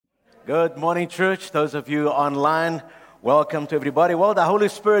Good morning, church. Those of you online, welcome to everybody. Well, the Holy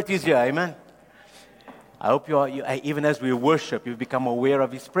Spirit is here, amen. I hope even as we worship, you've become aware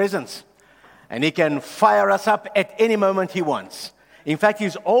of His presence. And He can fire us up at any moment He wants. In fact,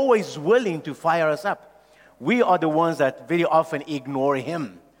 He's always willing to fire us up. We are the ones that very often ignore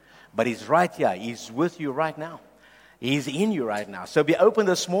Him. But He's right here. He's with you right now. He's in you right now. So be open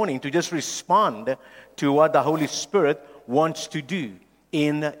this morning to just respond to what the Holy Spirit wants to do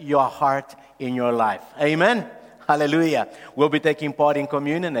in your heart, in your life. Amen? Hallelujah. We'll be taking part in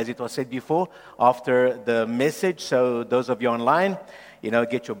communion, as it was said before, after the message. So those of you online,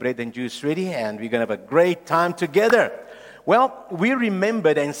 get your bread and juice ready, and we're going to have a great time together. Well, we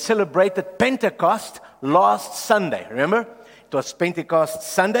remembered and celebrated Pentecost last Sunday. Remember? It was Pentecost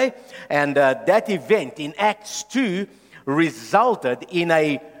Sunday, and that event in Acts 2 resulted in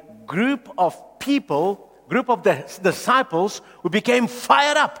a group of the disciples who became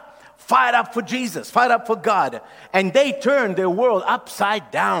fired up for Jesus, fired up for God, and they turned their world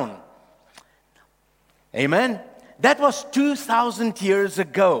upside down. Amen? That was 2,000 years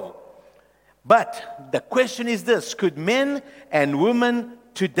ago. But the question is this: could men and women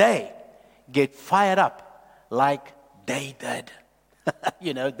today get fired up like they did?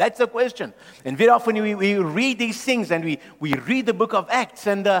 That's the question. And very often we read these things, and we read the book of Acts,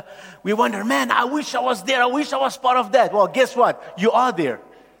 and we wonder, man, I wish I was there. I wish I was part of that. Well, guess what? You are there,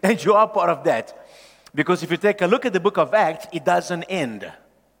 and you are part of that. Because if you take a look at the book of Acts, it doesn't end.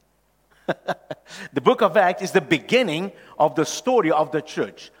 The book of Acts is the beginning of the story of the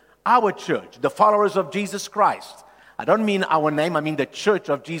church. Our church, the followers of Jesus Christ. I don't mean our name, I mean the church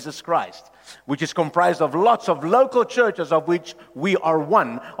of Jesus Christ, which is comprised of lots of local churches, of which we are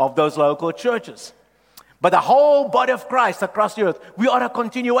one of those local churches. But the whole body of Christ across the earth, we are a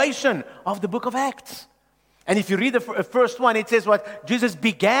continuation of the book of Acts. And if you read the first one, it says what Jesus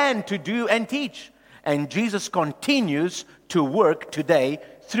began to do and teach. And Jesus continues to work today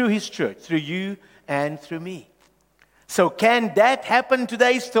through His church, through you and through me. So can that happen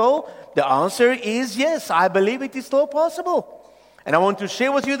today still? The answer is yes. I believe it is still possible. And I want to share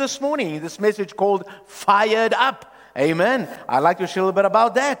with you this morning this message called Fired Up. Amen. I'd like to share a little bit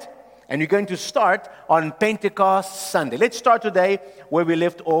about that. And we're going to start on Pentecost Sunday. Let's start today where we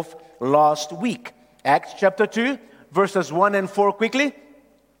left off last week. Acts chapter 2, verses 1 and 4 quickly.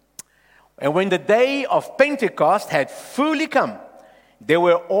 And when the day of Pentecost had fully come, they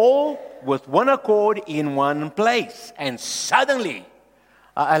were all with one accord in one place. And suddenly,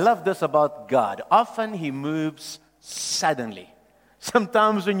 I love this about God. Often He moves suddenly.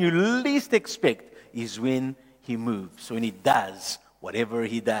 Sometimes when you least expect is when He moves, when He does whatever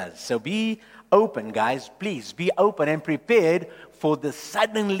He does. So be open, guys. Please be open and prepared for the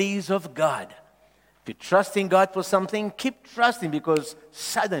suddenlies of God. If you trust in God for something, keep trusting, because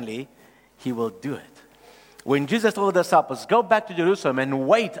suddenly He will do it. When Jesus told the disciples, go back to Jerusalem and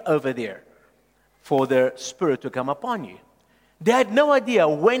wait over there for the Spirit to come upon you, they had no idea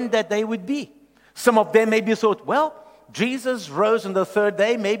when that day would be. Some of them maybe thought, well, Jesus rose on the third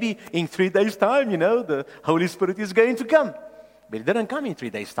day, maybe in 3 days' time, the Holy Spirit is going to come. But it didn't come in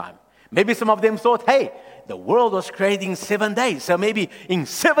 3 days' time. Maybe some of them thought, hey, the world was created in 7 days, so maybe in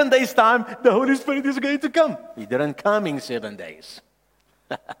 7 days' time, the Holy Spirit is going to come. It didn't come in 7 days.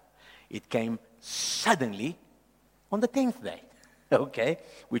 It came suddenly on the 10th day, okay,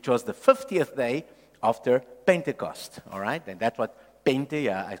 which was the 50th day after Pentecost, all right? And that's what Pente,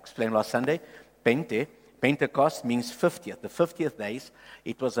 I explained last Sunday. Pentecost means 50th. The 50th days,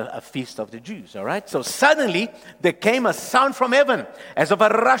 it was a feast of the Jews, all right? So suddenly, there came a sound from heaven as of a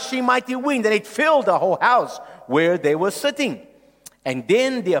rushing mighty wind, and it filled the whole house where they were sitting. And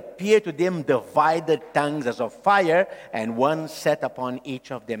then there appeared to them divided tongues as of fire, and one sat upon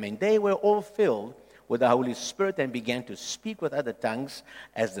each of them. And they were all filled with the Holy Spirit and began to speak with other tongues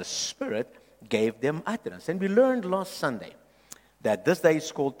as the Spirit gave them utterance. And we learned last Sunday that this day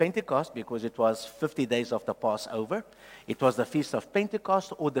is called Pentecost because it was 50 days after Passover. It was the Feast of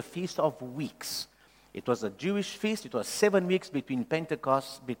Pentecost, or the Feast of Weeks. It was a Jewish feast. It was 7 weeks between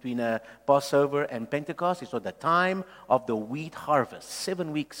Passover and Pentecost. It was the time of the wheat harvest,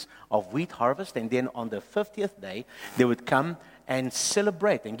 7 weeks of wheat harvest. And then on the 50th day, they would come and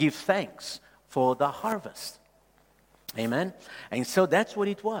celebrate and give thanks for the harvest. Amen? And so that's what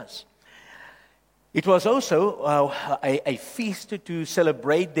it was. It was also a feast to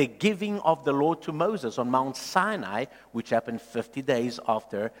celebrate the giving of the law to Moses on Mount Sinai, which happened 50 days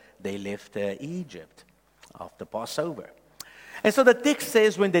after they left Egypt, after Passover. And so the text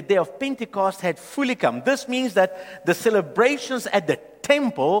says when the day of Pentecost had fully come. This means that the celebrations at the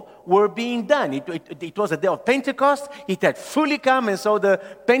temple were being done. It was a day of Pentecost. It had fully come. And so the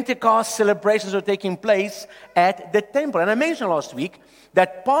Pentecost celebrations were taking place at the temple. And I mentioned last week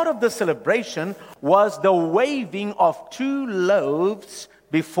that part of the celebration was the waving of 2 loaves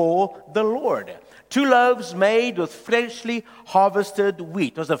before the Lord. 2 loaves made with freshly harvested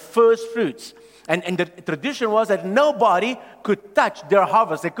wheat. It was the first fruits. And the tradition was that nobody could touch their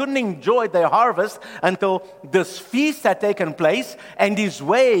harvest. They couldn't enjoy their harvest until this feast had taken place and these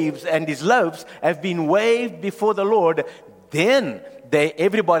waves and these loaves have been waved before the Lord. Then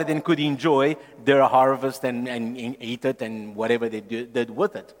everybody then could enjoy their harvest and eat it and whatever they did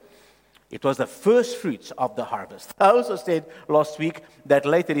with it. It was the first fruits of the harvest. I also said last week that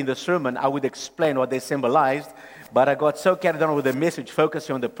later in the sermon I would explain what they symbolized, but I got so carried on with the message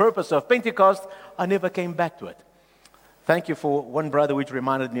focusing on the purpose of Pentecost, I never came back to it. Thank you for one brother which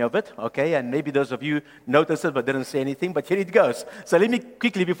reminded me of it, okay? And maybe those of you noticed it but didn't say anything, but here it goes. So let me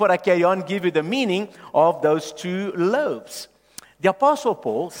quickly, before I carry on, give you the meaning of those 2 loaves. The Apostle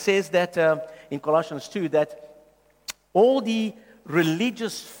Paul says that in Colossians 2 that all the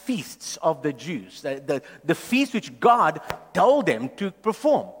religious feasts of the Jews, the feasts which God told them to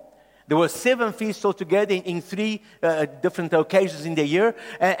perform. There were 7 feasts altogether in 3 different occasions in the year.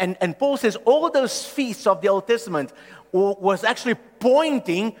 And Paul says all those feasts of the Old Testament was actually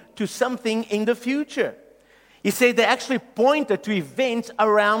pointing to something in the future. He said they actually pointed to events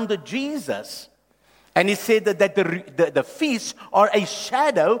around Jesus. And he said that the feasts are a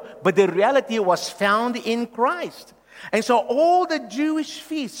shadow, but the reality was found in Christ. And so all the Jewish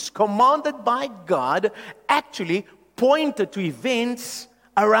feasts commanded by God actually pointed to events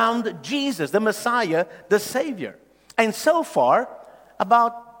around Jesus, the Messiah, the Savior. And so far,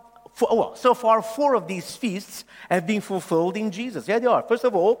 4 of these feasts have been fulfilled in Jesus. Here they are. First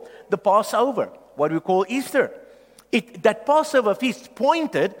of all, the Passover, what we call Easter. That Passover feast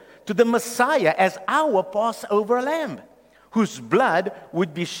pointed to the Messiah as our Passover lamb, whose blood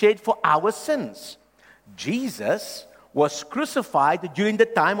would be shed for our sins. Jesus was crucified during the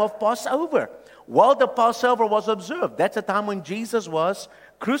time of Passover. While the Passover was observed, that's the time when Jesus was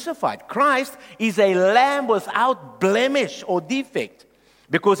crucified. Christ is a lamb without blemish or defect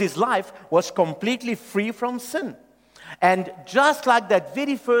because his life was completely free from sin. And just like that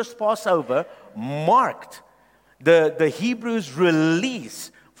very first Passover marked the Hebrews'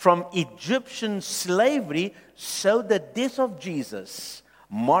 release from Egyptian slavery, so the death of Jesus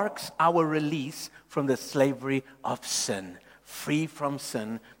marks our release from the slavery of sin, free from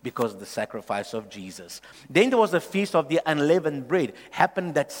sin because of the sacrifice of Jesus. Then there was the Feast of the Unleavened Bread,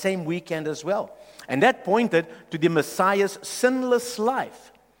 happened that same weekend as well. And that pointed to the Messiah's sinless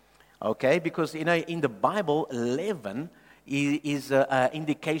life. Okay, because in the Bible, leaven is an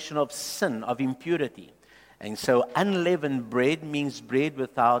indication of sin, of impurity. And so unleavened bread means bread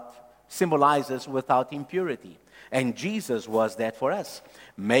symbolizes without impurity. And Jesus was that for us.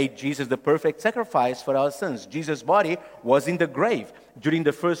 Made Jesus the perfect sacrifice for our sins. Jesus' body was in the grave during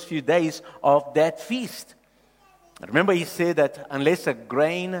the first few days of that feast. Remember, he said that unless a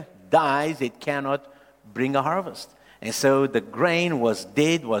grain dies, it cannot bring a harvest. And so the grain was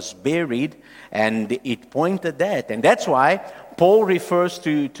dead, was buried, and it pointed that. And that's why Paul refers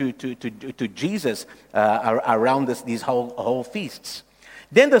to Jesus around these whole feasts.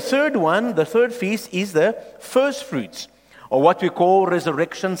 Then the third feast is the first fruits, or what we call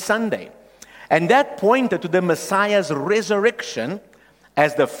Resurrection Sunday. And that pointed to the Messiah's resurrection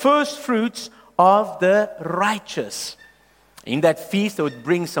as the first fruits of the righteous. In that feast, they would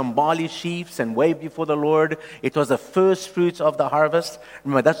bring some barley sheaves and wave before the Lord. It was the first fruits of the harvest.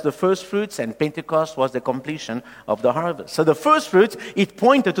 Remember, that's the first fruits, and Pentecost was the completion of the harvest. So the first fruits, it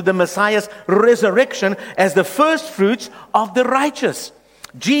pointed to the Messiah's resurrection as the first fruits of the righteous.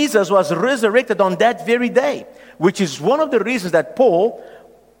 Jesus was resurrected on that very day, which is one of the reasons that Paul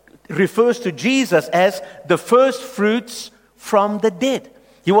refers to Jesus as the first fruits from the dead.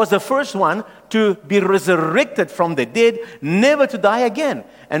 He was the first one to be resurrected from the dead, never to die again.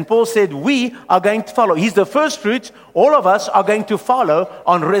 And Paul said, we are going to follow. He's the first fruits. All of us are going to follow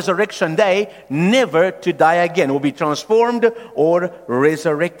on resurrection day, never to die again. We'll be transformed or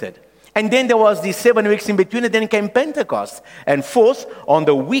resurrected. And then there was the 7 weeks in between, and then came Pentecost. And fourth, on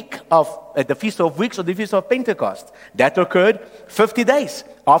the week of the Feast of Weeks, or the Feast of Pentecost. That occurred 50 days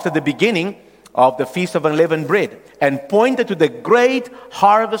after the beginning of the Feast of Unleavened Bread, and pointed to the great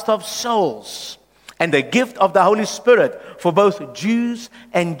harvest of souls and the gift of the Holy Spirit for both Jews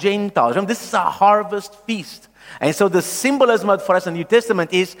and Gentiles. Remember, this is a harvest feast. And so the symbolism for us in the New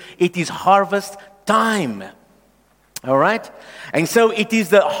Testament is, it is harvest time. All right? And so it is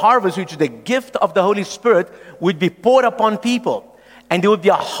the harvest, which is the gift of the Holy Spirit, would be poured upon people. And there would be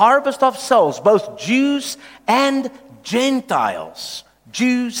a harvest of souls, both Jews and Gentiles.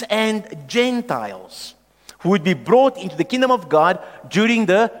 Jews and Gentiles, who would be brought into the kingdom of God during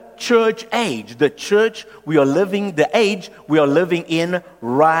the church age. The church we are living, the age we are living in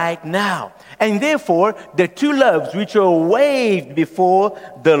right now. And therefore, the two loaves which were waved before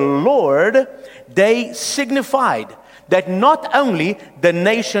the Lord, they signified that not only the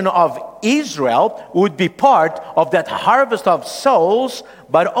nation of Israel would be part of that harvest of souls,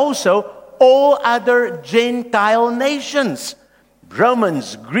 but also all other Gentile nations.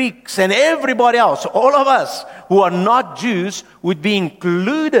 Romans, Greeks, and everybody else, all of us who are not Jews, would be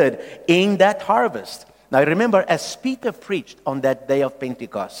included in that harvest. Now remember, as Peter preached on that day of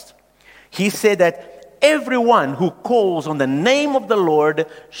Pentecost, he said that everyone who calls on the name of the Lord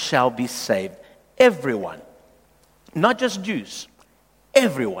shall be saved. Everyone. Not just Jews,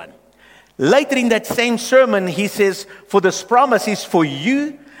 everyone. Later in that same sermon, he says, for this promise is for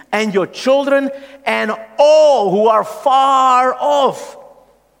you and your children and all who are far off.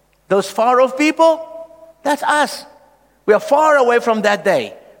 Those far off people, that's us. We are far away from that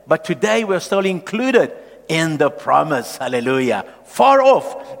day. But today we're still included in the promise. Hallelujah. Far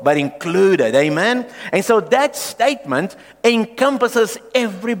off, but included. Amen. And so that statement encompasses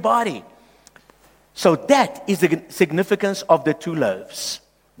everybody. So that is the significance of the two loaves.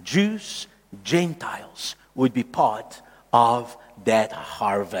 Jews, Gentiles would be part of that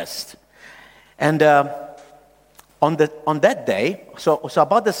harvest. And on that day, so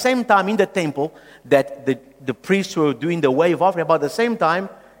about the same time in the temple that the priests were doing the wave offering, about the same time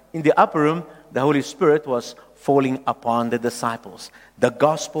in the upper room, the Holy Spirit was falling upon the disciples. The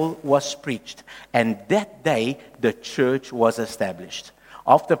gospel was preached. And that day, the church was established.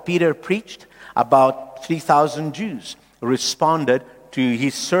 After Peter preached, about 3,000 Jews responded to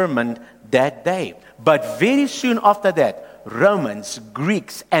his sermon that day. But very soon after that, Romans,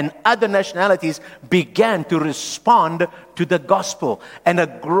 Greeks, and other nationalities began to respond to the gospel. And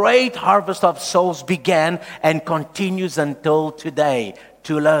a great harvest of souls began and continues until today.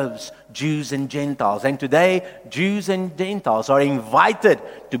 Two loaves, Jews and Gentiles. And today, Jews and Gentiles are invited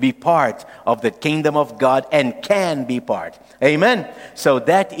to be part of the kingdom of God and can be part. Amen. So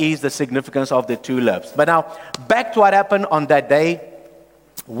that is the significance of the two loaves. But now, back to what happened on that day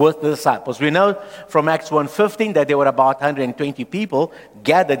with the disciples. We know from Acts 1:15 that there were about 120 people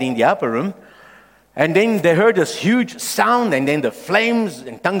gathered in the upper room. And then they heard this huge sound, and then the flames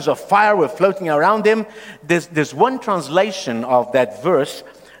and tongues of fire were floating around them. There's one translation of that verse,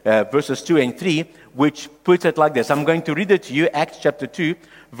 verses 2 and 3, which puts it like this. I'm going to read it to you, Acts chapter 2,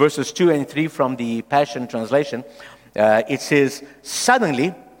 verses 2 and 3 from the Passion Translation. It says,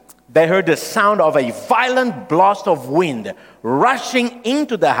 suddenly they heard the sound of a violent blast of wind rushing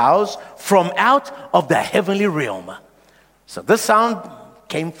into the house from out of the heavenly realm. So this sound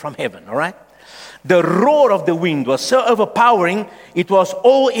came from heaven, all right? The roar of the wind was so overpowering, it was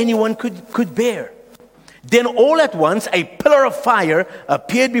all anyone could bear. Then all at once, a pillar of fire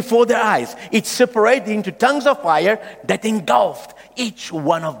appeared before their eyes. It separated into tongues of fire that engulfed each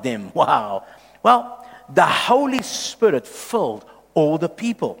one of them. Wow. Well, the Holy Spirit filled all the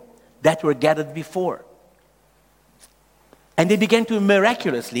people that were gathered before. And they began to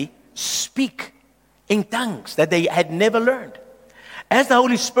miraculously speak in tongues that they had never learned. As the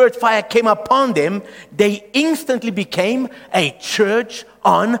Holy Spirit fire came upon them, they instantly became a church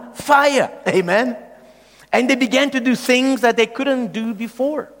on fire. Amen. And they began to do things that they couldn't do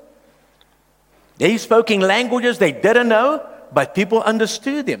before. They spoke in languages they didn't know, but people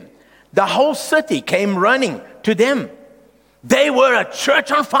understood them. The whole city came running to them. They were a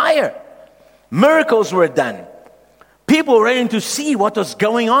church on fire. Miracles were done. People were ready to see what was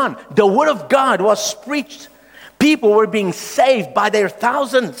going on. The word of God was preached. People were being saved by their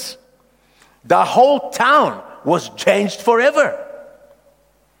thousands. The whole town was changed forever.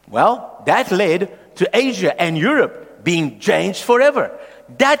 Well, that led to Asia and Europe being changed forever.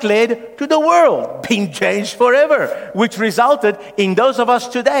 That led to the world being changed forever, which resulted in those of us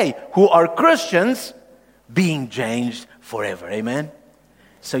today who are Christians being changed forever. Amen?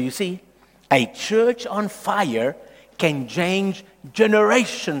 So you see, a church on fire can change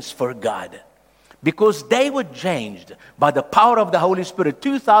generations for God. because they were changed by the power of the Holy Spirit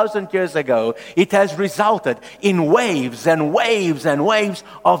 2,000 years ago, it has resulted in waves and waves and waves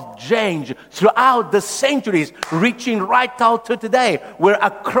of change throughout the centuries, reaching right out to today, where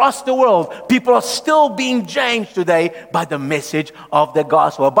across the world, people are still being changed today by the message of the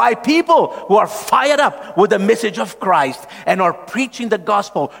gospel, by people who are fired up with the message of Christ and are preaching the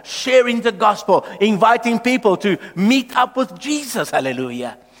gospel, sharing the gospel, inviting people to meet up with Jesus.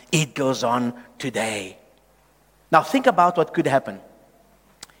 Hallelujah. It goes on today. Now think about what could happen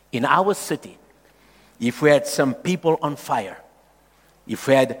in our city if we had some people on fire, if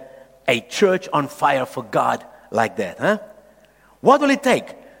we had a church on fire for God like that. Huh? What will it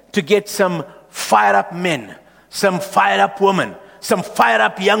take to get some fired up men, some fired up women, some fired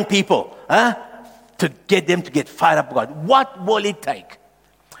up young people, to get them to get fired up for God? What will it take?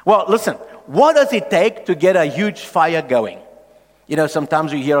 Well, listen, what does it take to get a huge fire going? You know,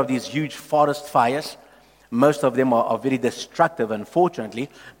 sometimes we hear of these huge forest fires. Most of them are very destructive, unfortunately.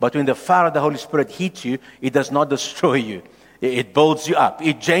 But when the fire of the Holy Spirit hits you, it does not destroy you. It builds you up.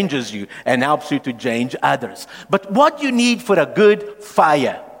 It changes you and helps you to change others. But what you need for a good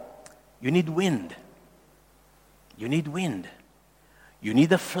fire, you need wind. You need wind. You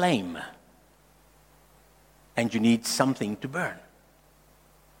need a flame. And you need something to burn.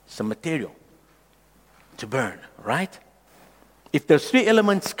 Some material to burn, right? If those three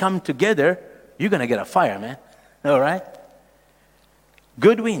elements come together, you're going to get a fire, man. All right?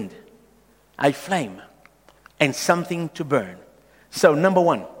 Good wind, a flame, and something to burn. So, number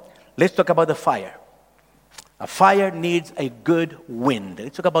one, let's talk about the fire. A fire needs a good wind.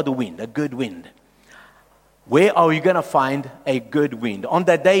 Let's talk about the wind, a good wind. Where are you going to find a good wind? On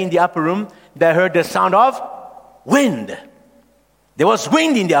that day in the upper room, they heard the sound of wind. There was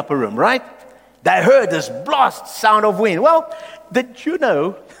wind in the upper room, right? They heard this blast sound of wind. Well, did you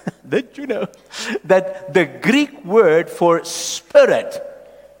know that the Greek word for spirit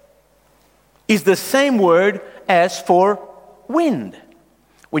is the same word as for wind?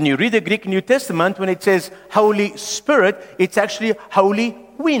 When you read the Greek New Testament, when it says Holy Spirit, it's actually Holy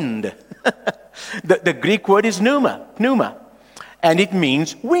Wind. The Greek word is pneuma, and it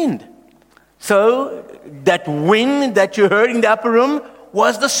means wind. So that wind that you heard in the upper room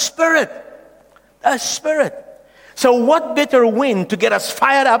was the Spirit. A Spirit. So what better wind to get us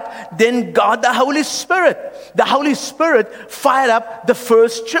fired up than God, the Holy Spirit? The Holy Spirit fired up the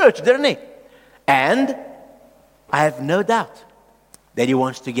first church, didn't he? And I have no doubt that he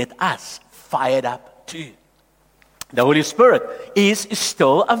wants to get us fired up too. The Holy Spirit is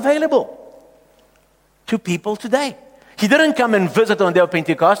still available to people today. He didn't come and visit on the day of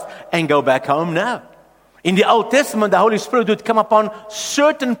Pentecost and go back home now. In the Old Testament, the Holy Spirit would come upon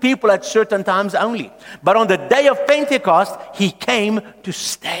certain people at certain times only. But on the day of Pentecost, he came to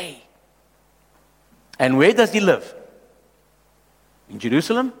stay. And where does he live? In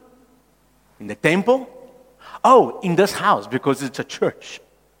Jerusalem? In the temple? Oh, in this house, because it's a church.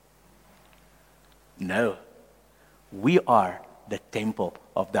 No. We are the temple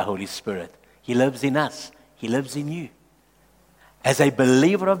of the Holy Spirit. He lives in us. He lives in you. As a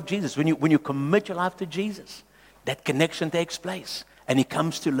believer of Jesus, when you commit your life to Jesus, that connection takes place and he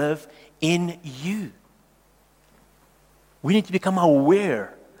comes to live in you. We need to become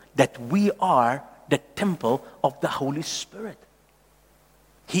aware that we are the temple of the Holy Spirit.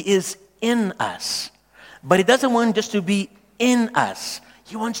 He is in us, but he doesn't want just to be in us.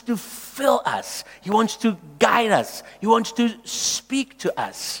 He wants to fill us. He wants to guide us. He wants to speak to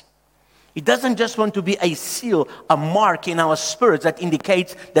us. He doesn't just want to be a seal, a mark in our spirits that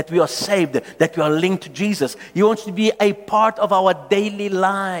indicates that we are saved, that we are linked to Jesus. He wants to be a part of our daily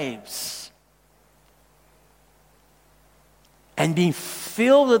lives. And being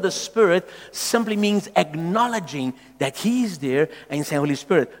filled with the Spirit simply means acknowledging that He is there and saying, Holy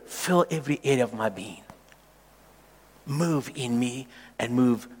Spirit, fill every area of my being. Move in me and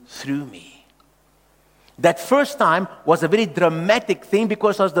move through me. That first time was a very dramatic thing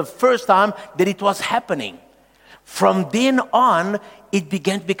because it was the first time that it was happening. From then on, it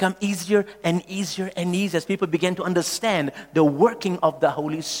began to become easier and easier and easier as people began to understand the working of the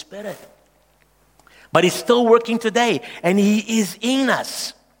Holy Spirit. But He's still working today, and He is in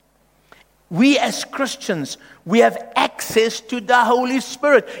us. We as Christians, we have access to the Holy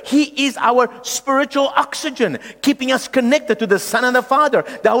Spirit. He is our spiritual oxygen, keeping us connected to the Son and the Father.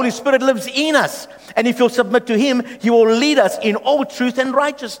 The Holy Spirit lives in us. And if you'll submit to Him, He will lead us in all truth and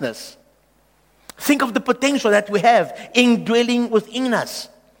righteousness. Think of the potential that we have in dwelling within us.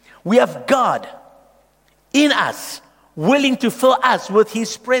 We have God in us, willing to fill us with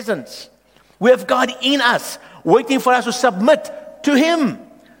His presence. We have God in us, waiting for us to submit to Him,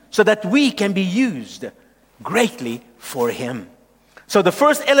 so that we can be used greatly for Him. So the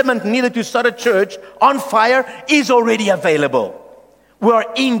first element needed to start a church on fire is already available. We are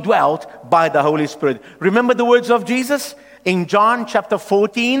indwelt by the Holy Spirit. Remember the words of Jesus? In John chapter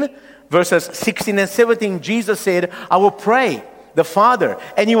 14, verses 16 and 17, Jesus said, I will pray the Father,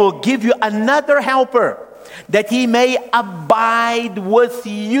 and He will give you another helper, that He may abide with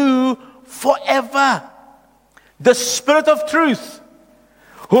you forever. The Spirit of truth,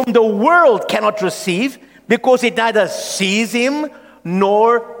 whom the world cannot receive, because it neither sees Him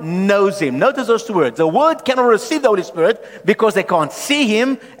nor knows Him. Notice those two words. The world cannot receive the Holy Spirit because they can't see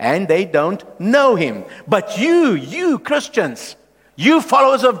Him and they don't know Him. But you Christians, you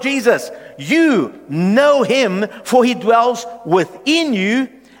followers of Jesus, you know Him, for He dwells within you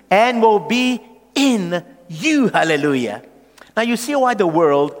and will be in you. Hallelujah. Now you see why the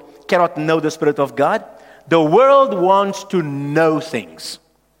world cannot know the Spirit of God? The world wants to know things.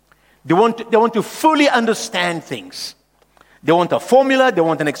 They want to fully understand things. They want a formula, they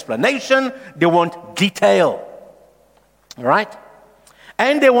want an explanation, they want detail. All right?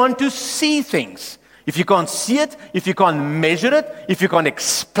 And they want to see things. If you can't see it, if you can't measure it, if you can't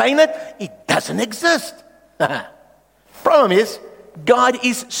explain it, it doesn't exist. Problem is, God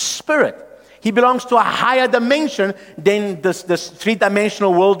is spirit. He belongs to a higher dimension than this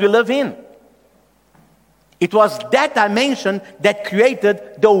three-dimensional world we live in. It was that dimension that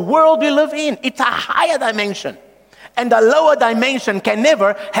created the world we live in. It's a higher dimension. And the lower dimension can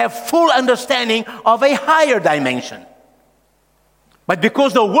never have full understanding of a higher dimension. But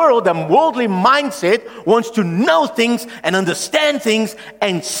because the world, the worldly mindset, wants to know things and understand things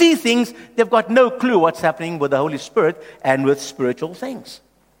and see things, they've got no clue what's happening with the Holy Spirit and with spiritual things.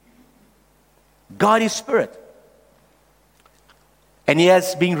 God is spirit. And He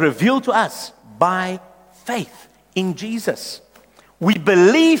has been revealed to us by faith in Jesus. We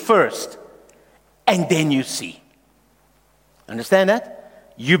believe first, and then you see. Understand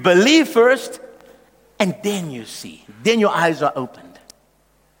that? You believe first, and then you see. Then your eyes are opened,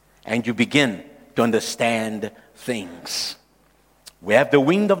 and you begin to understand things. We have the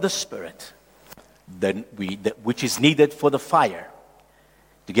wind of the Spirit, which is needed for the fire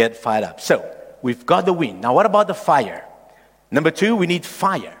to get fired up. So, we've got the wind. Now, what about the fire? Number 2, we need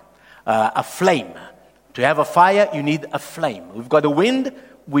fire, a flame. To have a fire, you need a flame. We've got the wind,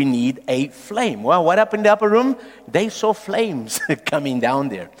 we need a flame. Well, what happened in the upper room? They saw flames coming down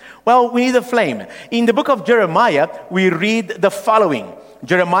there. Well, we need a flame. In the book of Jeremiah, we read the following.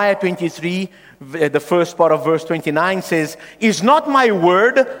 Jeremiah 23, the first part of verse 29 says, Is not my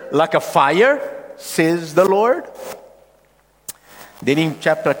word like a fire, says the Lord? Then in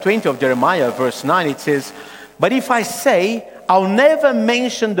chapter 20 of Jeremiah, verse 9, it says, But if I say, I'll never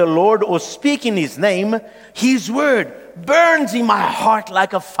mention the Lord or speak in His name, His word burns in my heart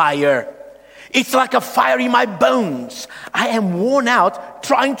like a fire. It's like a fire in my bones. I am worn out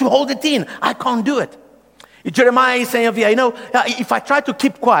trying to hold it in. I can't do it. Jeremiah is saying, if I try to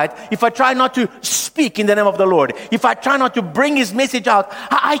keep quiet, if I try not to speak in the name of the Lord, if I try not to bring His message out,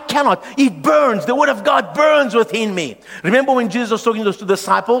 I cannot. It burns. The word of God burns within me. Remember when Jesus was talking to the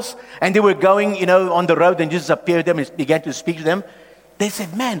disciples and they were going, on the road and Jesus appeared to them and began to speak to them? They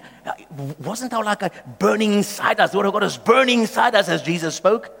said, man, wasn't that like a burning inside us? The word of God was burning inside us as Jesus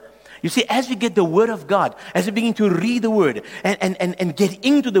spoke. You see, as we get the word of God, as we begin to read the word and get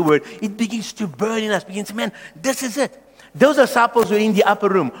into the word, it begins to burn in us. Begins to, man, this is it. Those disciples were in the upper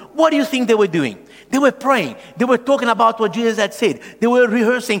room. What do you think they were doing? They were praying. They were talking about what Jesus had said. They were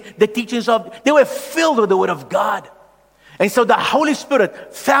rehearsing the teachings they were filled with the word of God. And so the Holy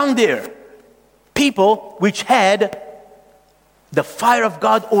Spirit found there people which had the fire of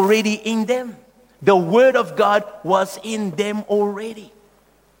God already in them. The word of God was in them already.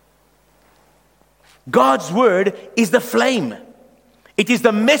 God's word is the flame. It is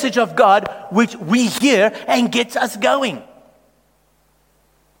the message of God which we hear and gets us going.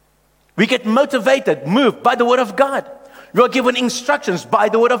 We get motivated, moved by the word of God. We are given instructions by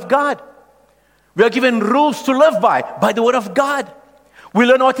the word of God. We are given rules to live by the word of God. We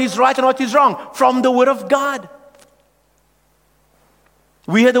learn what is right and what is wrong from the word of God.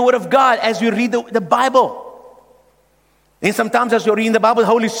 We hear the word of God as we read the Bible. And sometimes as you're reading the Bible, the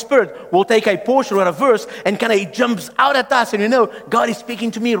Holy Spirit will take a portion or a verse and kind of jumps out at us. And God is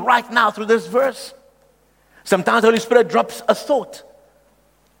speaking to me right now through this verse. Sometimes the Holy Spirit drops a thought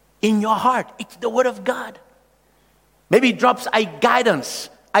in your heart. It's the word of God. Maybe it drops a guidance,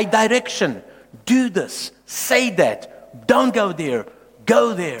 a direction. Do this, say that, don't go there,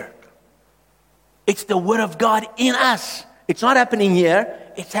 go there. It's the word of God in us. It's not happening here,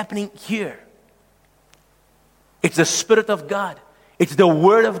 it's happening here. It's the Spirit of God. It's the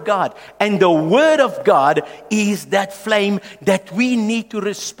Word of God. And the Word of God is that flame that we need to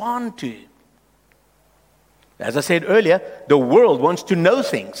respond to. As I said earlier, the world wants to know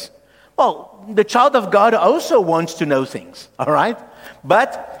things. Well, the child of God also wants to know things, all right?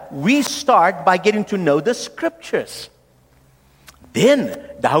 But we start by getting to know the Scriptures. Then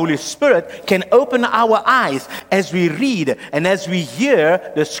the Holy Spirit can open our eyes as we read and as we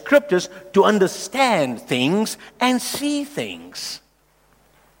hear the Scriptures to understand things and see things.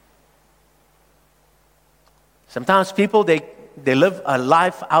 Sometimes people, they live a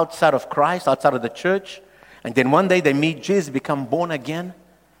life outside of Christ, outside of the church, and then one day they meet Jesus, become born again.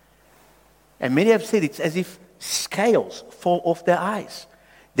 And many have said it's as if scales fall off their eyes.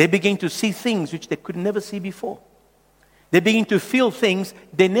 They begin to see things which they could never see before. They begin to feel things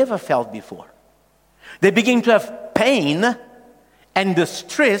they never felt before. They begin to have pain and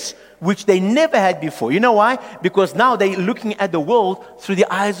distress which they never had before. You know why? Because now they're looking at the world through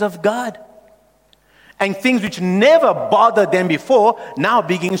the eyes of God. And things which never bothered them before now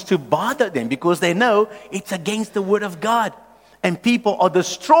begins to bother them because they know it's against the Word of God. And people are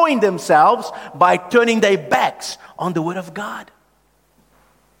destroying themselves by turning their backs on the Word of God.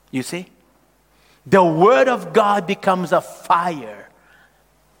 You see? The Word of God becomes a fire.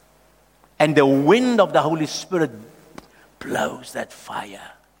 And the wind of the Holy Spirit blows that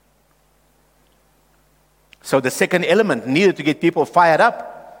fire. So the second element needed to get people fired up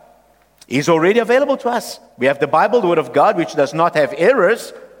is already available to us. We have the Bible, the Word of God, which does not have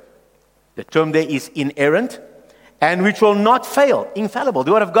errors. The term there is inerrant. And which will not fail, infallible.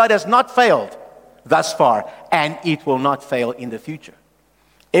 The Word of God has not failed thus far, and it will not fail in the future.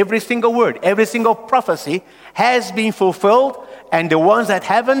 Every single word, every single prophecy has been fulfilled, and the ones that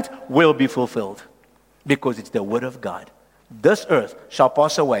haven't will be fulfilled, because it's the Word of God. This earth shall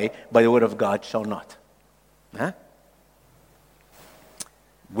pass away, but the Word of God shall not. Huh?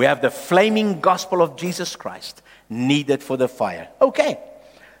 We have the flaming gospel of Jesus Christ needed for the fire. Okay.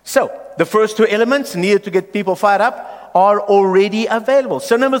 So, the first two elements needed to get people fired up are already available.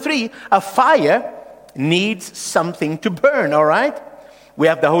 So, number 3, a fire needs something to burn, all right? We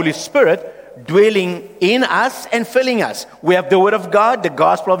have the Holy Spirit dwelling in us and filling us. We have the Word of God, the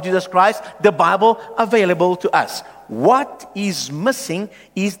gospel of Jesus Christ, the Bible available to us. What is missing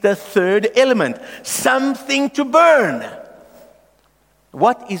is the third element, something to burn.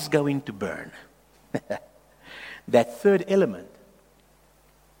 What is going to burn? That third element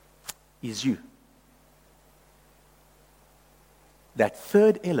is you. That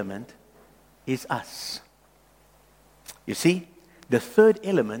third element is us. You see, the third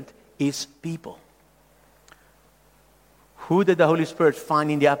element is people. Who did the Holy Spirit find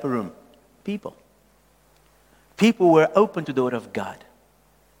in the upper room? People. People who were open to the Word of God.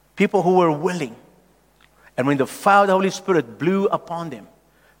 People who were willing. And when the fire of the Holy Spirit blew upon them,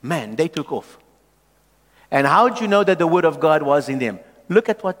 man, they took off. And how did you know that the Word of God was in them? Look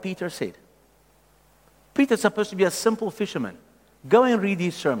at what Peter said. Peter's supposed to be a simple fisherman. Go and read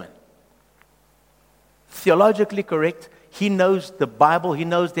his sermon. Theologically correct. He knows the Bible. He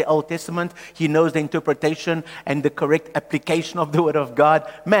knows the Old Testament. He knows the interpretation and the correct application of the Word of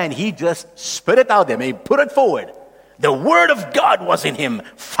God. Man, he just spit it out there. He put it forward. The Word of God was in him.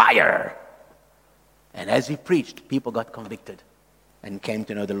 Fire. And as he preached, people got convicted and came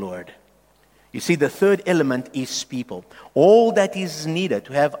to know the Lord. You see, the third element is people. All that is needed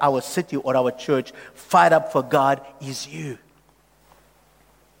to have our city or our church fired up for God is you.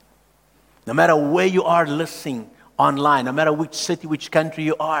 No matter where you are listening online, no matter which city, which country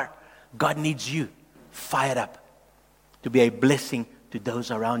you are, God needs you fired up to be a blessing to those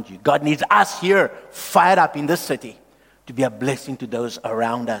around you. God needs us here fired up in this city to be a blessing to those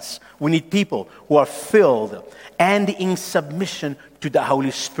around us. We need people who are filled and in submission to the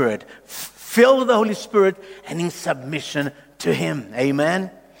Holy Spirit. Filled with the Holy Spirit and in submission to Him.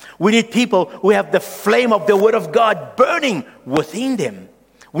 Amen. We need people who have the flame of the Word of God burning within them.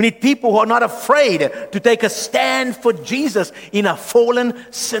 We need people who are not afraid to take a stand for Jesus in a fallen,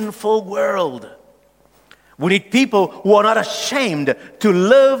 sinful world. We need people who are not ashamed to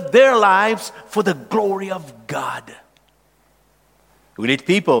live their lives for the glory of God. We need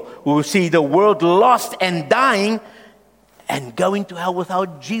people who see the world lost and dying and going to hell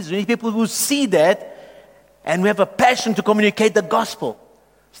without Jesus. We need people who see that and we have a passion to communicate the gospel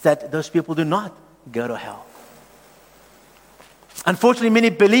so that those people do not go to hell. Unfortunately, many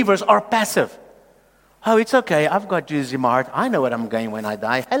believers are passive. Oh, it's okay. I've got Jesus in my heart. I know where I'm going when I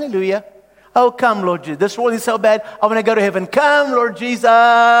die. Hallelujah. Oh, come, Lord Jesus. This world is so bad. I want to go to heaven. Come, Lord Jesus.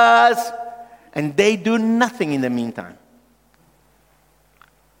 And they do nothing in the meantime.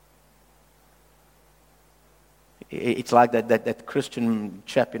 It's like that Christian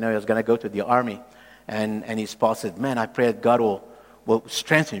chap, he was going to go to the army. And his pastor said, man, I pray that God will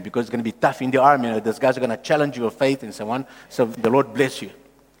strengthen you because it's going to be tough in the army. Those guys are going to challenge your faith and so on. So the Lord bless you.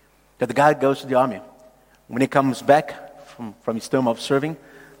 But the guy goes to the army. When he comes back from his term of serving,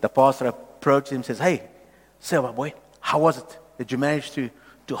 the pastor approaches him and says, hey, Silver boy, how was it? Did you manage to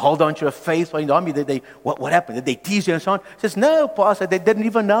hold on to your faith while in the army? What happened? Did they tease you and so on? He says, no, pastor, they didn't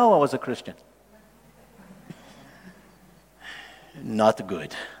even know I was a Christian. Not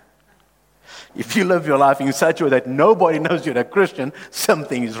good. If you live your life in such a way that nobody knows you're a Christian,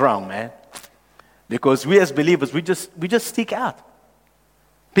 something is wrong, man. Because we as believers, we just stick out.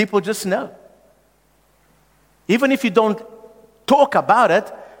 People just know. Even if you don't talk about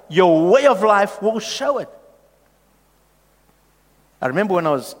it, your way of life will show it. I remember when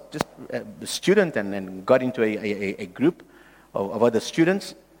I was just a student and got into a group of other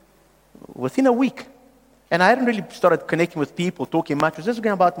students within a week. And I hadn't really started connecting with people, talking much. I was just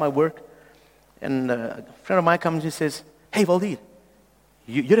going about my work. And a friend of mine comes and says, hey, Valdir,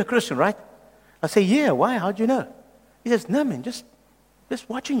 you're a Christian, right? I say, yeah, why? How'd you know? He says, no, man, just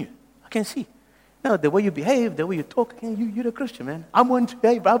watching you. I can see. No, the way you behave, the way you talk, you're a Christian, man. I'm one too,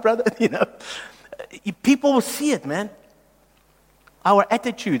 hey, brother, People will see it, man. Our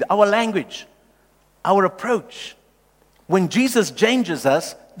attitude, our language, our approach. When Jesus changes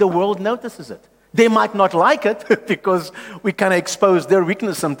us, the world notices it. They might not like it because we kind of expose their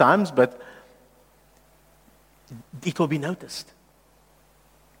weakness sometimes, but it will be noticed.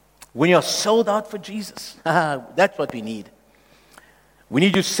 When you're sold out for Jesus, that's what we need. We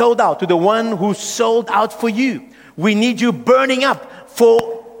need you sold out to the one who sold out for you. We need you burning up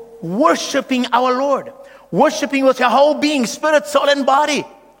for worshiping our Lord. Worshiping with your whole being, spirit, soul, and body.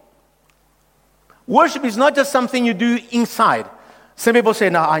 Worship is not just something you do inside. Some people say,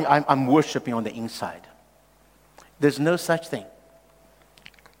 no, I'm worshiping on the inside. There's no such thing.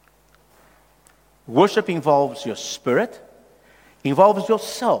 Worship involves your spirit, involves your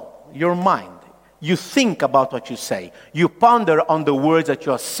soul, your mind. You think about what you say. You ponder on the words that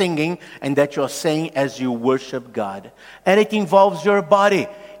you're singing and that you're saying as you worship God. And it involves your body.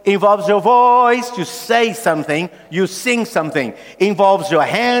 It involves your voice. You say something. You sing something. It involves your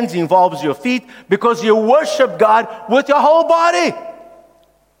hands. It involves your feet. Because you worship God with your whole body.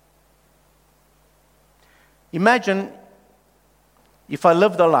 Imagine if I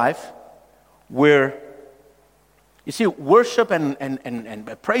lived a life where, you see, worship and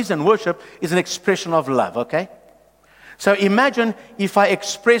praise and worship is an expression of love, okay? So imagine if I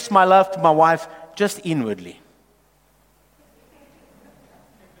express my love to my wife just inwardly.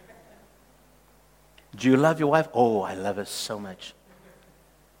 Do you love your wife? Oh, I love her so much.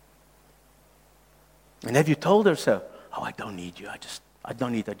 And have you told her so? Oh, I don't need you. I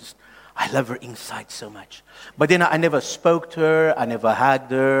don't need her. I love her inside so much. But then I never spoke to her. I never hugged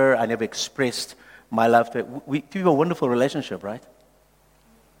her. I never expressed my love to her. We have a wonderful relationship, right?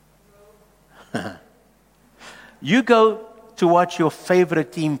 You go to watch your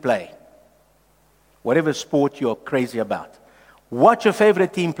favorite team play. Whatever sport you're crazy about. Watch your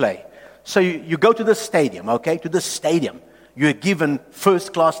favorite team play. So you go to the stadium, okay? To the stadium. You're given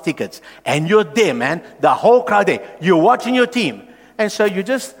first-class tickets. And you're there, man. The whole crowd there. You're watching your team. And so you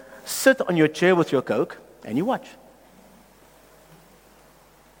just sit on your chair with your Coke and you watch.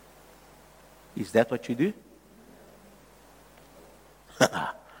 Is that what you do?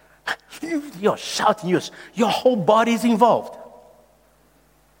 You're shouting. Your whole body is involved.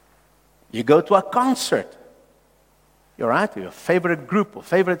 You go to a concert. You're right, your favorite group or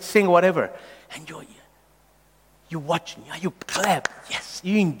favorite singer, whatever. And you're watching. You clap. Yes,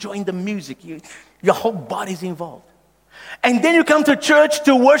 you're enjoying the music. Your whole body's involved. And then you come to church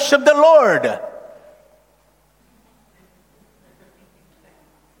to worship the Lord.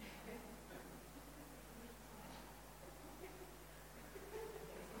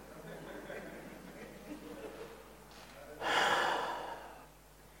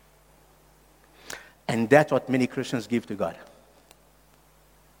 And that's what many Christians give to God.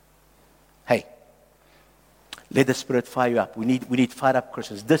 Hey, let the Spirit fire you up. We need fired up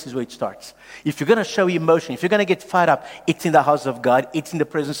Christians. This is where it starts. If you're going to show emotion, if you're going to get fired up, it's in the house of God. It's in the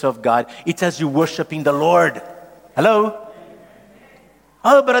presence of God. It's as you're worshiping the Lord. Hello?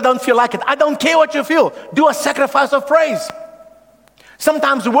 Oh, but I don't feel like it. I don't care what you feel. Do a sacrifice of praise.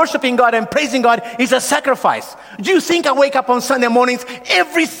 Sometimes worshiping God and praising God is a sacrifice. Do you think I wake up on Sunday mornings,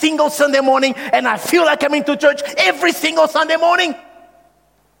 every single Sunday morning, and I feel like coming to church every single Sunday morning?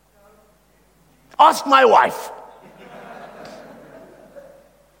 Ask my wife.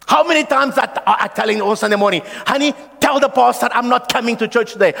 How many times I tell her on Sunday morning, honey, tell tell the pastor, I'm not coming to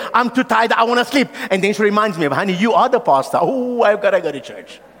church today. I'm too tired. I want to sleep. And then she reminds me, honey, you are the pastor. Oh, I've got to go to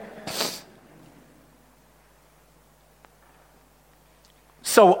church.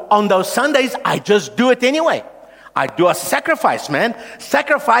 So on those Sundays, I just do it anyway. I do a sacrifice, man.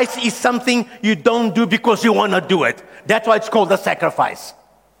 Sacrifice is something you don't do because you want to do it. That's why it's called a sacrifice.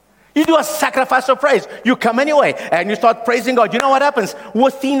 You do a sacrifice of praise. You come anyway and you start praising God. You know what happens?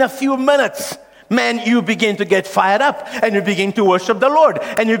 Within a few minutes, man, you begin to get fired up and you begin to worship the Lord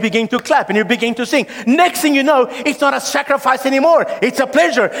and you begin to clap and you begin to sing. Next thing you know, it's not a sacrifice anymore. It's a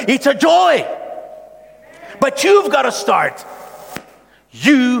pleasure. It's a joy. But you've got to start.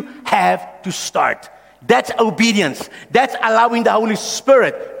 You have to start. That's obedience. That's allowing the Holy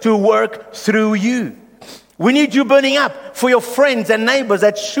Spirit to work through you. We need you burning up for your friends and neighbors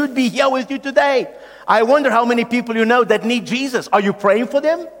that should be here with you today. I wonder how many people you know that need Jesus. Are you praying for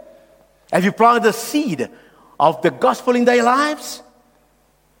them? Have you planted the seed of the gospel in their lives?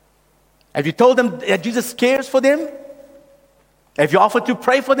 Have you told them that Jesus cares for them? Have you offered to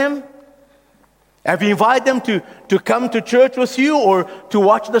pray for them? Have you invited them to come to church with you or to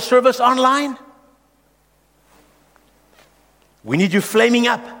watch the service online? We need you flaming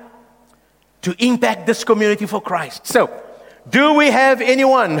up to impact this community for Christ. So, do we have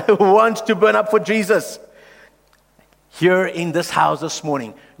anyone who wants to burn up for Jesus here in this house this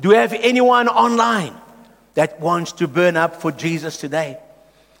morning? Do we have anyone online that wants to burn up for Jesus today?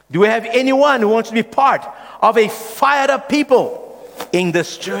 Do we have anyone who wants to be part of a fired up people in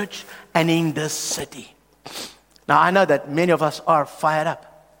this church and in this city? Now, I know that many of us are fired up.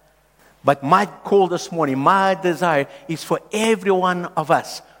 But my call this morning, my desire is for every one of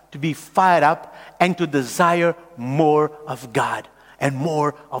us to be fired up and to desire more of God and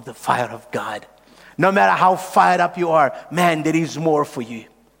more of the fire of God. No matter how fired up you are, man, there is more for you.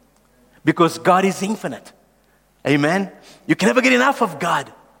 Because God is infinite. Amen? You can never get enough of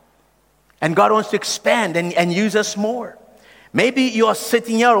God. And God wants to expand and use us more. Maybe you are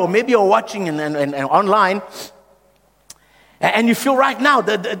sitting here or maybe you're watching and online and you feel right now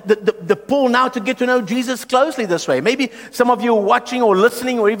the pull now to get to know Jesus closely this way. Maybe some of you are watching or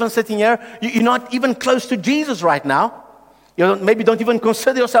listening or even sitting here, you're not even close to Jesus right now. You maybe don't even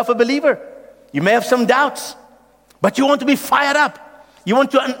consider yourself a believer. You may have some doubts, but you want to be fired up. You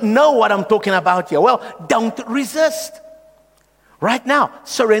want to know what I'm talking about here. Well, don't resist. Right now,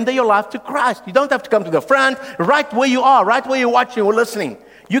 surrender your life to Christ. You don't have to come to the front. Right where you are, right where you're watching or listening,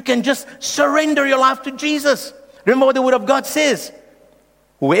 you can just surrender your life to Jesus. Remember what the Word of God says.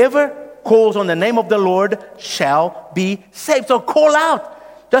 Whoever calls on the name of the Lord shall be saved. So call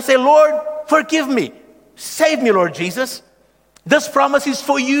out. Just say, Lord, forgive me. Save me, Lord Jesus. This promise is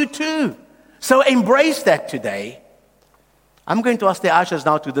for you too. So embrace that today. I'm going to ask the ushers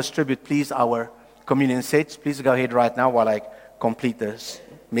now to distribute, please, our communion sets. Please go ahead right now while I complete this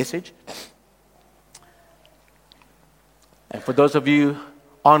message. And for those of you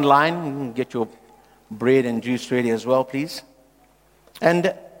online, get your bread and juice ready as well, please.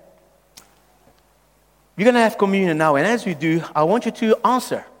 And we're going to have communion now. And as we do, I want you to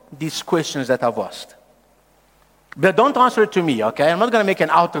answer these questions that I've asked. But don't answer it to me, okay? I'm not going to make an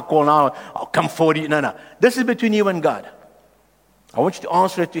altar call now. I'll come forward. No. This is between you and God. I want you to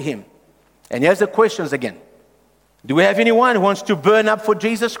answer it to Him. And here's the questions again. Do we have anyone who wants to burn up for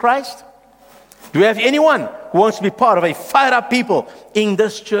Jesus Christ? Do we have anyone who wants to be part of a fired up people in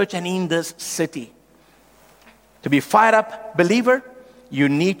this church and in this city? To be fired up believer, you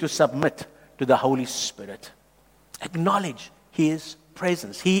need to submit to the Holy Spirit. Acknowledge His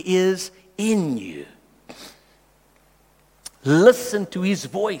presence. He is in you. Listen to His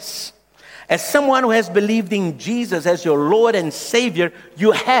voice. As someone who has believed in Jesus as your Lord and Savior,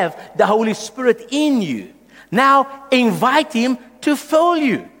 you have the Holy Spirit in you. Now, invite Him to fill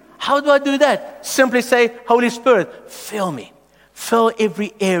you. How do I do that? Simply say, Holy Spirit, fill me. Fill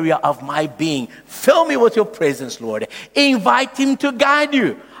every area of my being. Fill me with your presence, Lord. Invite Him to guide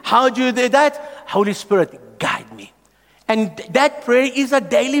you. How do you do that? Holy Spirit, guide me. And that prayer is a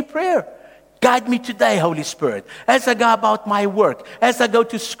daily prayer. Guide me today, Holy Spirit, as I go about my work, as I go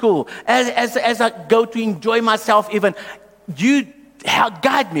to school, as I go to enjoy myself even. You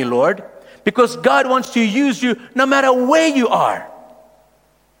guide me, Lord, because God wants to use you no matter where you are,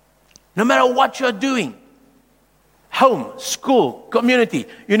 no matter what you're doing. Home, school, community,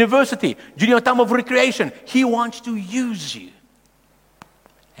 university, junior time of recreation. He wants to use you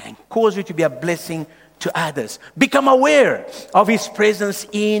and cause you to be a blessing to others. Become aware of His presence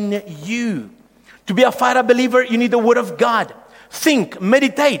in you. To be a fired believer, you need the Word of God. Think,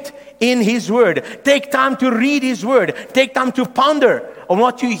 meditate in His Word. Take time to read His Word. Take time to ponder on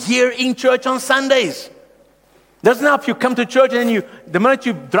what you hear in church on Sundays. Doesn't help you come to church and then the minute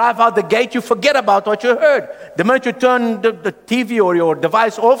you drive out the gate, you forget about what you heard. The minute you turn the TV or your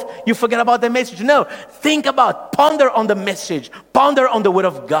device off, you forget about the message. No, ponder on the message. Ponder on the Word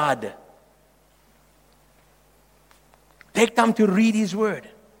of God. Take time to read His Word.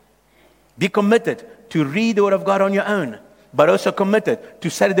 Be committed to read the Word of God on your own, but also committed to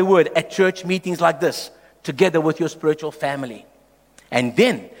study the Word at church meetings like this, together with your spiritual family. And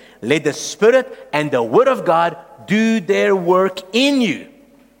then, let the Spirit and the Word of God do their work in you.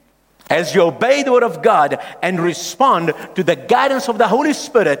 As you obey the Word of God and respond to the guidance of the Holy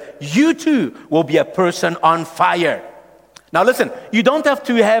Spirit, you too will be a person on fire. Now listen, you don't have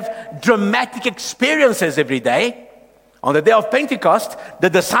to have dramatic experiences every day. On the day of Pentecost, the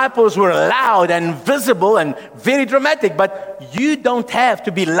disciples were loud and visible and very dramatic, but you don't have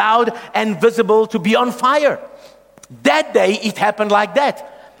to be loud and visible to be on fire. That day, it happened like that.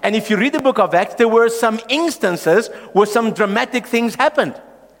 And if you read the book of Acts, there were some instances where some dramatic things happened.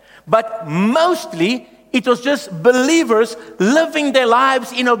 But mostly, it was just believers living their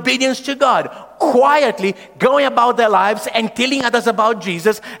lives in obedience to God, quietly going about their lives and telling others about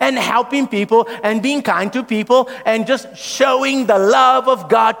Jesus and helping people and being kind to people and just showing the love of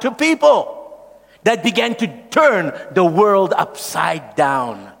God to people. That began to turn the world upside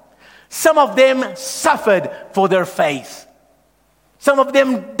down. Some of them suffered for their faith. Some of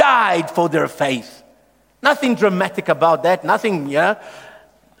them died for their faith. Nothing dramatic about that. Nothing,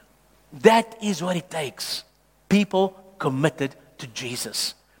 That is what it takes. People committed to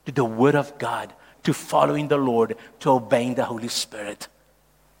Jesus, to the Word of God, to following the Lord, to obeying the Holy Spirit.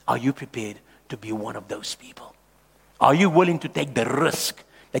 Are you prepared to be one of those people? Are you willing to take the risk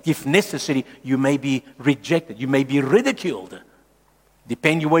that if necessary, you may be rejected, you may be ridiculed?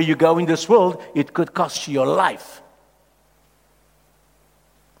 Depending where you go in this world, it could cost you your life.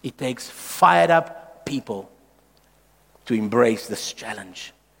 It takes fired up people to embrace this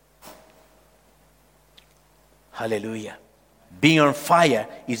challenge. Hallelujah. Being on fire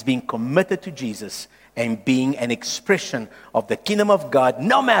is being committed to Jesus and being an expression of the kingdom of God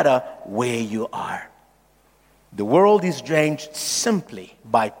no matter where you are. The world is changed simply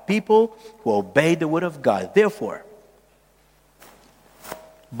by people who obey the Word of God. Therefore,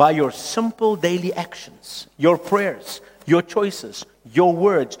 by your simple daily actions, your prayers, your choices, your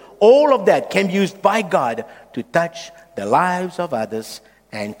words, all of that can be used by God to touch the lives of others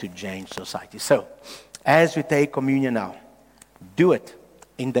and to change society. So, as we take communion now, do it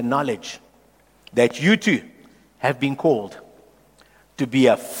in the knowledge that you too have been called to be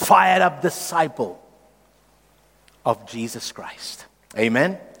a fired up disciple of Jesus Christ.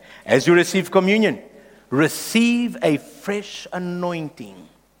 Amen. As you receive communion, receive a fresh anointing.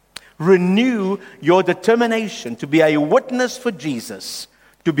 Renew your determination to be a witness for Jesus,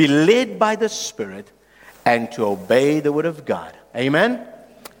 to be led by the Spirit, and to obey the Word of God. Amen.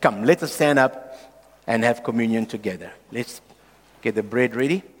 Come, let us stand up and have communion together. Let's get the bread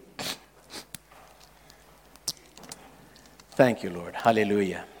ready. Thank you, Lord.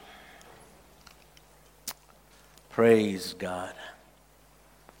 Hallelujah. Praise God.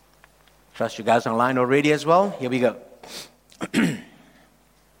 Trust you guys online already as well. Here we go.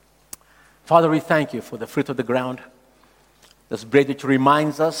 Father, we thank you for the fruit of the ground. This bread which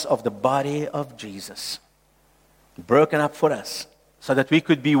reminds us of the body of Jesus, broken up for us, so that we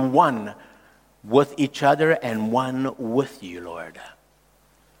could be one with each other and one with you, Lord.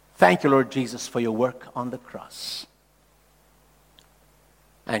 Thank you, Lord Jesus, for your work on the cross.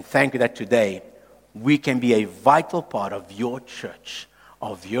 And thank you that today we can be a vital part of your church,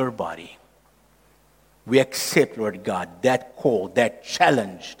 of your body. We accept, Lord God, that call, that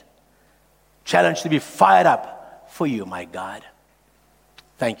challenge to be fired up for you, my God.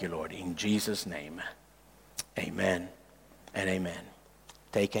 Thank you, Lord, in Jesus' name. Amen and amen.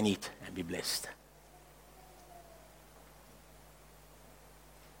 Take and eat and be blessed.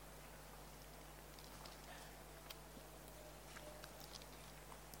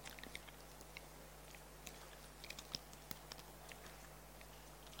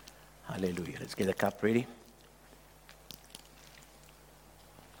 Hallelujah. Let's get the cup ready.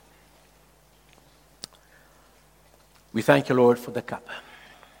 We thank you, Lord, for the cup.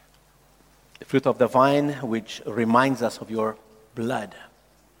 The fruit of the vine, which reminds us of your blood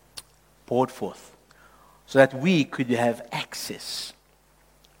poured forth, so that we could have access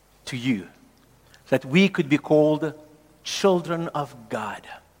to you, so that we could be called children of God.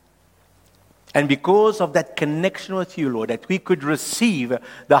 And because of that connection with you, Lord, that we could receive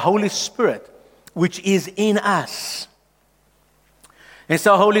the Holy Spirit, which is in us. And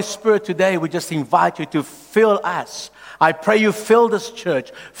so, Holy Spirit, today we just invite you to fill us. I pray you fill this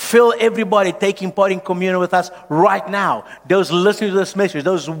church, fill everybody taking part in communion with us right now. Those listening to this message,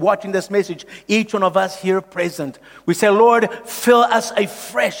 those watching this message, each one of us here present. We say, Lord, fill us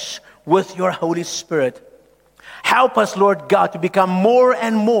afresh with your Holy Spirit. Help us, Lord God, to become more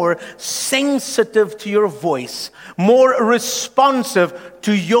and more sensitive to your voice, more responsive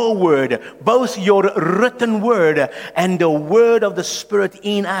to your word, both your written word and the word of the Spirit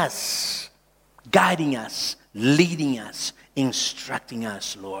in us, guiding us, leading us, instructing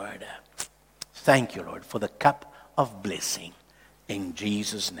us, Lord. Thank you, Lord, for the cup of blessing. In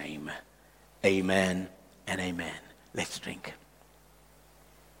Jesus' name, amen and amen. Let's drink.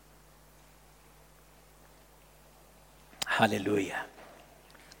 Hallelujah.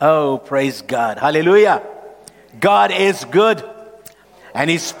 Oh, praise God. Hallelujah. God is good. And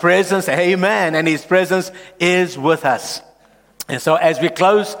His presence, amen, and His presence is with us. And so as we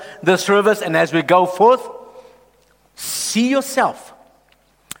close the service and as we go forth, see yourself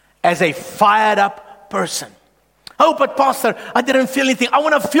as a fired up person. Oh, but Pastor, I didn't feel anything. I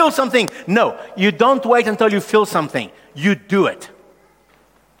want to feel something. No, you don't wait until you feel something. You do it.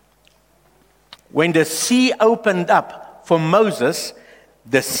 When the sea opened up for Moses,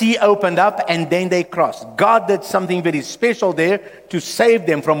 the sea opened up and then they crossed. God did something very special there to save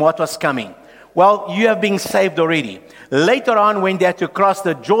them from what was coming. Well, you have been saved already. Later on, when they had to cross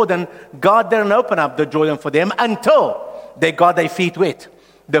the Jordan, God didn't open up the Jordan for them until they got their feet wet.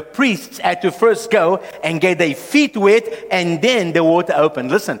 The priests had to first go and get their feet wet, and then the water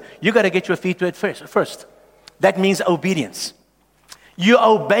opened. Listen, you got to get your feet wet first. That means obedience. You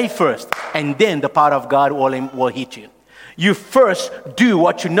obey first, and then the power of God will hit you. You first do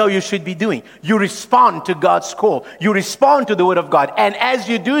what you know you should be doing. You respond to God's call. You respond to the word of God. And as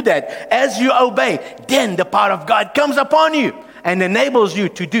you do that, as you obey, then the power of God comes upon you and enables you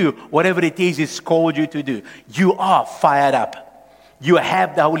to do whatever it is He's called you to do. You are fired up. You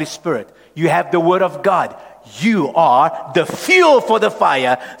have the Holy Spirit. You have the word of God. You are the fuel for the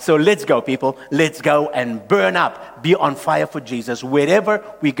fire. So let's go, people. Let's go and burn up. Be on fire for Jesus wherever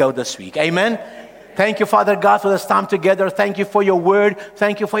we go this week. Amen. Thank you, Father God, for this time together. Thank you for your word.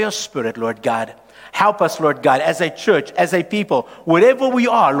 Thank you for your Spirit, Lord God. Help us, Lord God, as a church, as a people, wherever we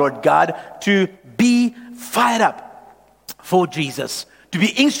are, Lord God, to be fired up for Jesus, to be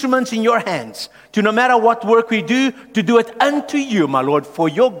instruments in your hands, to no matter what work we do, to do it unto you, my Lord, for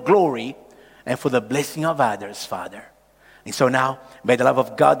your glory and for the blessing of others, Father. And so now, may the love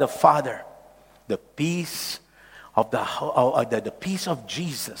of God the Father, the peace of the peace of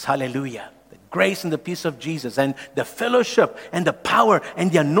Jesus, hallelujah, grace and the peace of Jesus and the fellowship and the power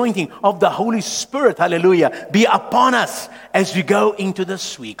and the anointing of the Holy Spirit, hallelujah, be upon us as we go into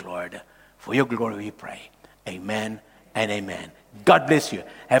this week, Lord. For your glory we pray. Amen and amen. God bless you.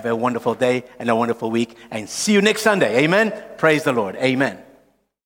 Have a wonderful day and a wonderful week, and see you next Sunday. Amen. Praise the Lord. Amen.